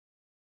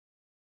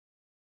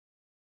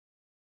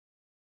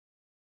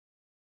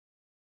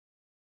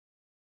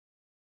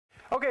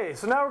Okay,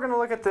 so now we're going to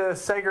look at the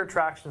Sagar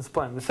Traction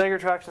Splint. The Sagar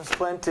Traction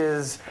Splint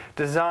is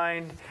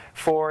designed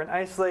for an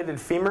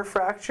isolated femur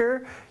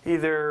fracture,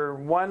 either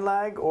one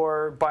leg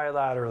or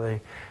bilaterally.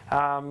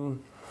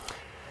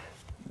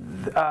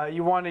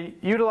 You want to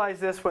utilize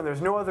this when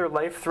there's no other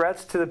life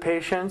threats to the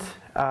patient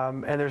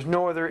and there's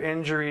no other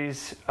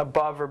injuries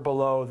above or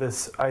below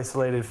this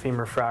isolated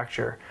femur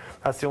fracture.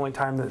 That's the only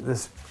time that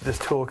this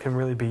tool can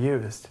really be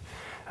used.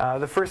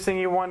 The first thing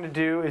you want to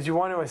do is you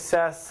want to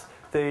assess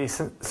the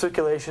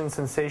circulation,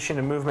 sensation,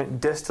 and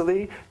movement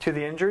distally to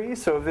the injury.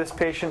 So if this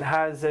patient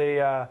has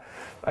a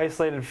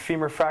isolated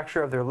femur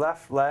fracture of their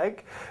left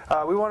leg,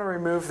 we want to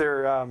remove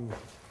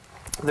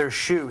their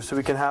shoe so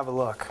we can have a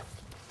look.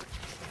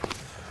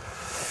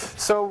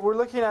 So we're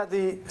looking at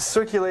the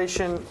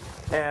circulation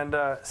and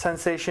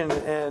sensation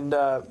and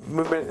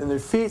movement in their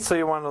feet. So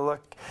you want to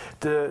look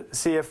to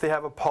see if they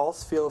have a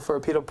pulse, feel for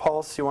a pedal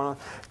pulse. You want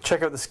to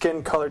check out the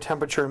skin color,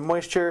 temperature, and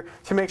moisture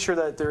to make sure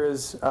that there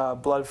is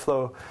blood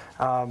flow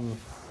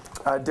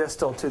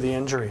distal to the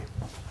injury.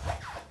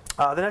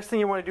 The next thing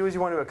you want to do is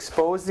you want to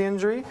expose the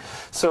injury.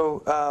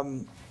 So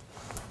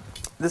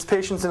this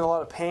patient's in a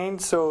lot of pain,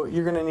 so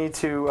you're going to need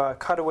to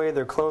cut away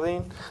their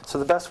clothing. So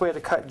the best way to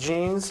cut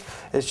jeans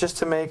is just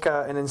to make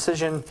an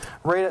incision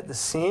right at the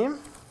seam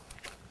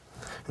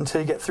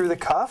until you get through the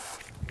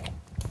cuff.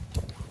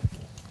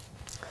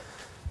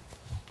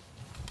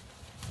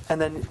 And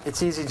then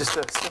it's easy just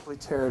to simply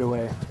tear it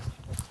away.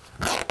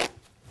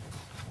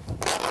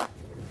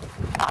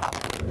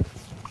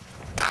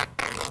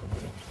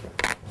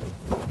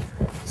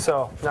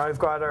 So now we've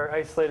got our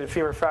isolated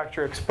femur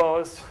fracture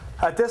exposed.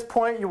 At this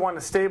point, you want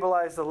to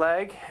stabilize the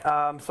leg. So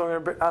I'm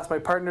going to ask my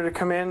partner to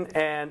come in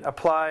and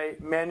apply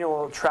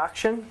manual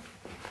traction.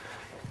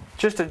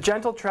 Just a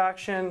gentle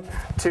traction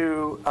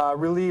to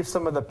relieve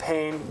some of the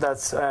pain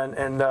that's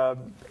and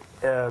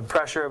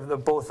pressure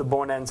of both the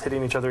bone ends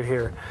hitting each other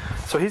here.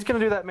 So he's going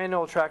to do that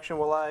manual traction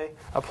while I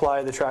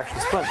apply the traction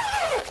splint.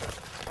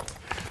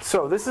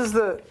 So this is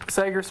the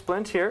Sagar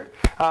splint here,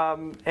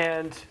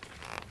 and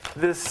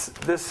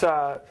this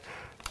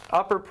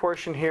upper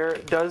portion here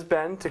does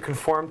bend to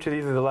conform to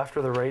either the left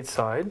or the right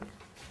side.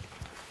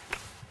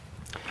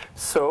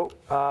 So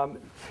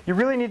you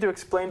really need to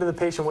explain to the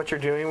patient what you're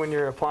doing when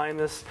you're applying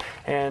this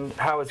and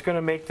how it's going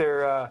to make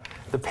the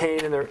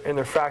pain in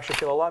their fracture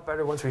feel a lot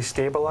better once we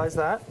stabilize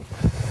that.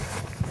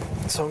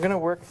 So I'm going to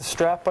work the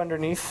strap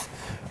underneath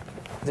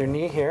their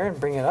knee here and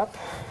bring it up.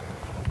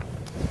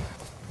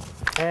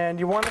 And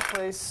you want to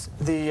place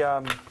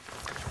the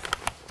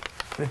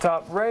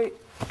top right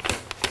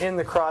in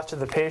the crotch of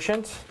the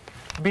patient,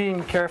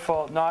 being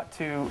careful not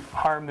to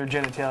harm their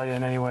genitalia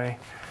in any way.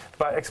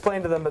 But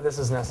explain to them that this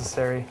is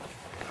necessary.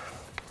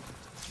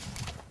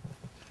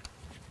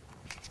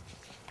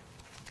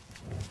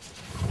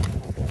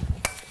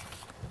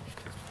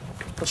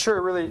 Ensure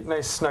a really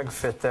nice snug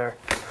fit there.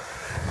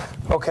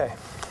 Okay,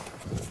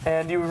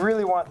 and you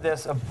really want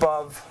this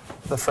above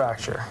the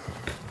fracture.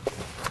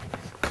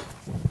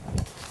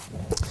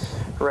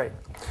 Right.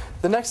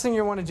 The next thing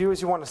you want to do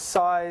is you want to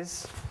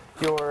size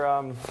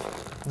your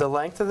the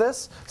length of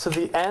this. So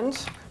the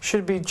end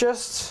should be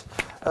just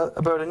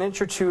about an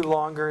inch or two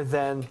longer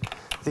than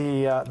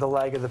the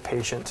leg of the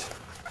patient.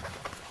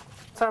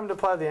 Time to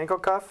apply the ankle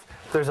cuff.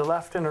 There's a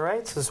left and a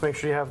right, so just make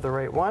sure you have the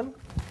right one.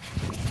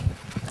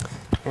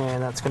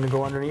 And that's going to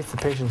go underneath the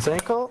patient's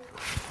ankle.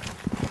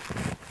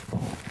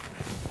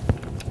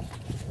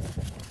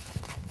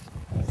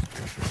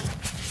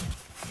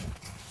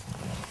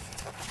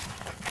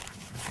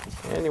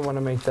 And you want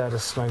to make that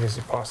as snug as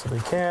you possibly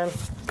can.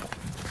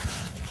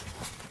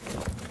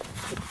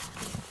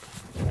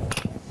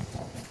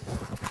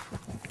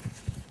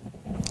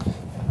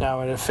 Now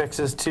it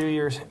affixes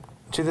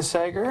to the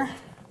Sagar.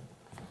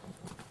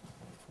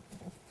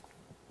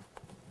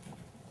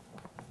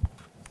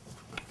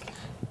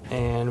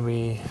 And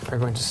we are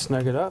going to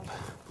snug it up.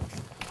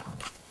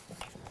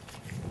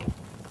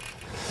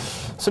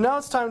 So now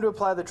it's time to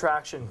apply the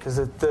traction because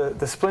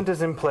the splint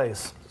is in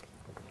place.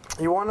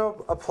 You want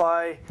to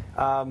apply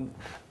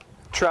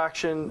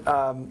traction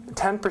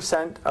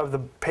 10% of the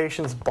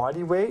patient's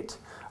body weight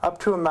up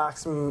to a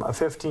maximum of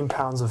 15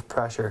 pounds of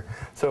pressure.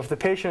 So if the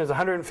patient is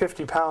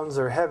 150 pounds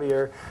or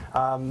heavier,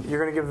 you're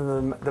going to give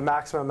them the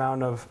maximum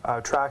amount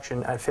of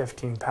traction at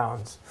 15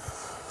 pounds.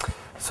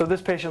 So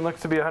this patient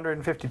looks to be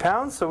 150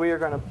 pounds, so we are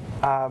going to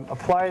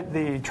apply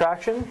the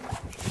traction.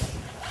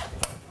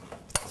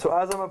 So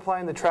as I'm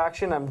applying the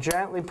traction, I'm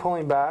gently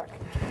pulling back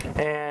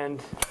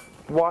and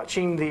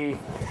watching the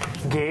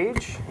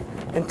gauge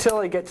until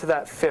I get to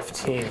that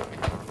 15.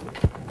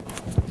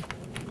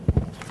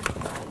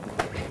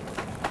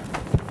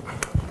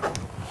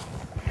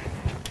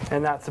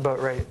 And that's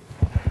about right.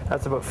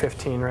 That's about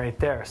 15 right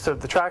there. So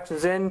the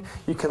traction's in,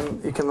 you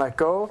can let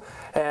go,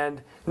 and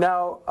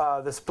now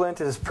the splint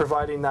is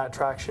providing that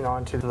traction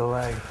onto the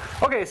leg.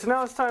 Okay, so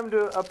now it's time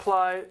to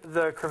apply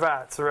the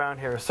cravats around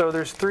here. So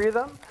there's 3 of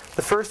them.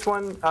 The first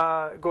one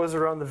goes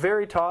around the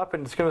very top,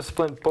 and it's going to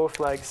splint both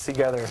legs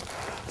together.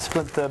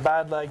 Splint the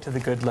bad leg to the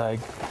good leg.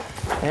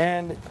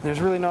 And there's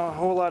really not a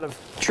whole lot of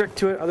trick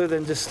to it other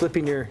than just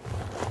slipping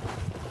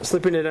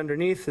it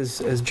underneath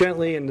as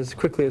gently and as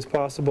quickly as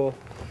possible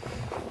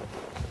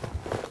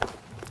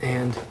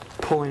and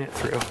pulling it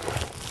through.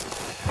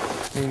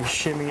 Maybe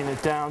shimmying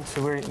it down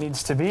to where it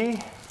needs to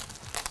be.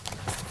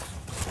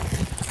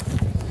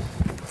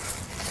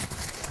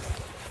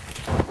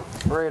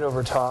 Right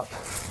over top.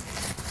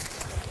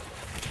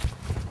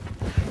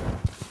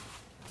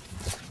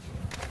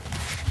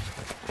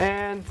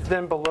 And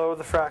then below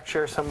the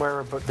fracture,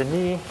 somewhere about the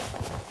knee.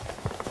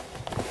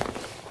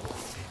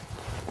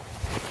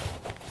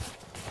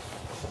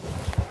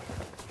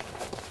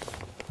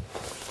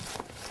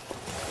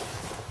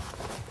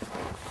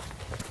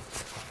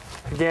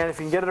 Again, if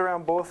you can get it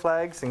around both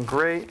legs, then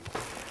great.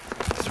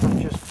 This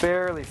one just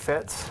barely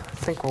fits. I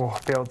think we'll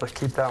be able to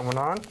keep that one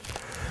on.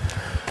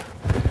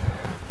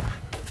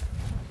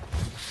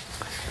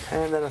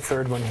 And then a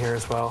third one here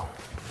as well.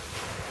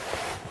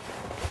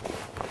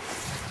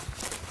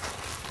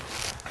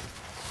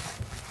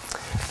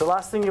 The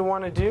last thing you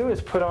want to do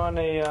is put on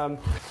a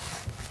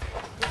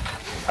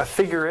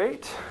figure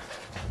 8.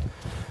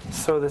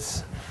 So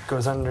this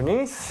goes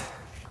underneath.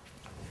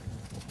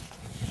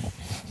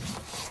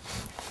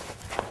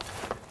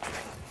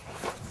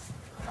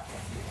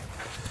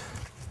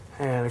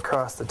 And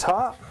across the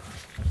top.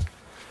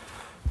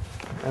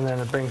 And then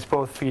it brings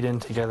both feet in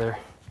together.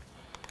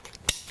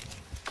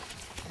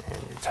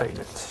 And you tighten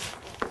it.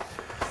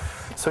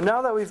 So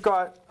now that we've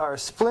got our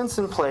splints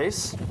in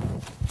place,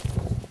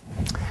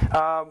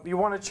 you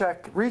want to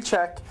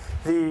recheck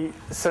the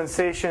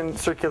sensation,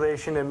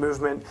 circulation, and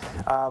movement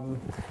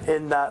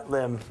in that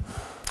limb.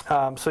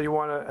 So you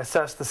want to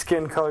assess the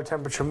skin color,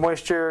 temperature,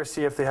 moisture,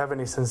 see if they have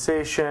any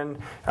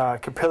sensation,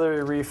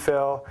 capillary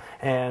refill,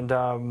 and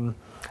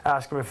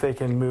ask them if they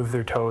can move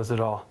their toes at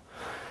all.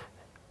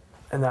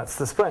 And that's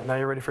the splint. Now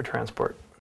you're ready for transport.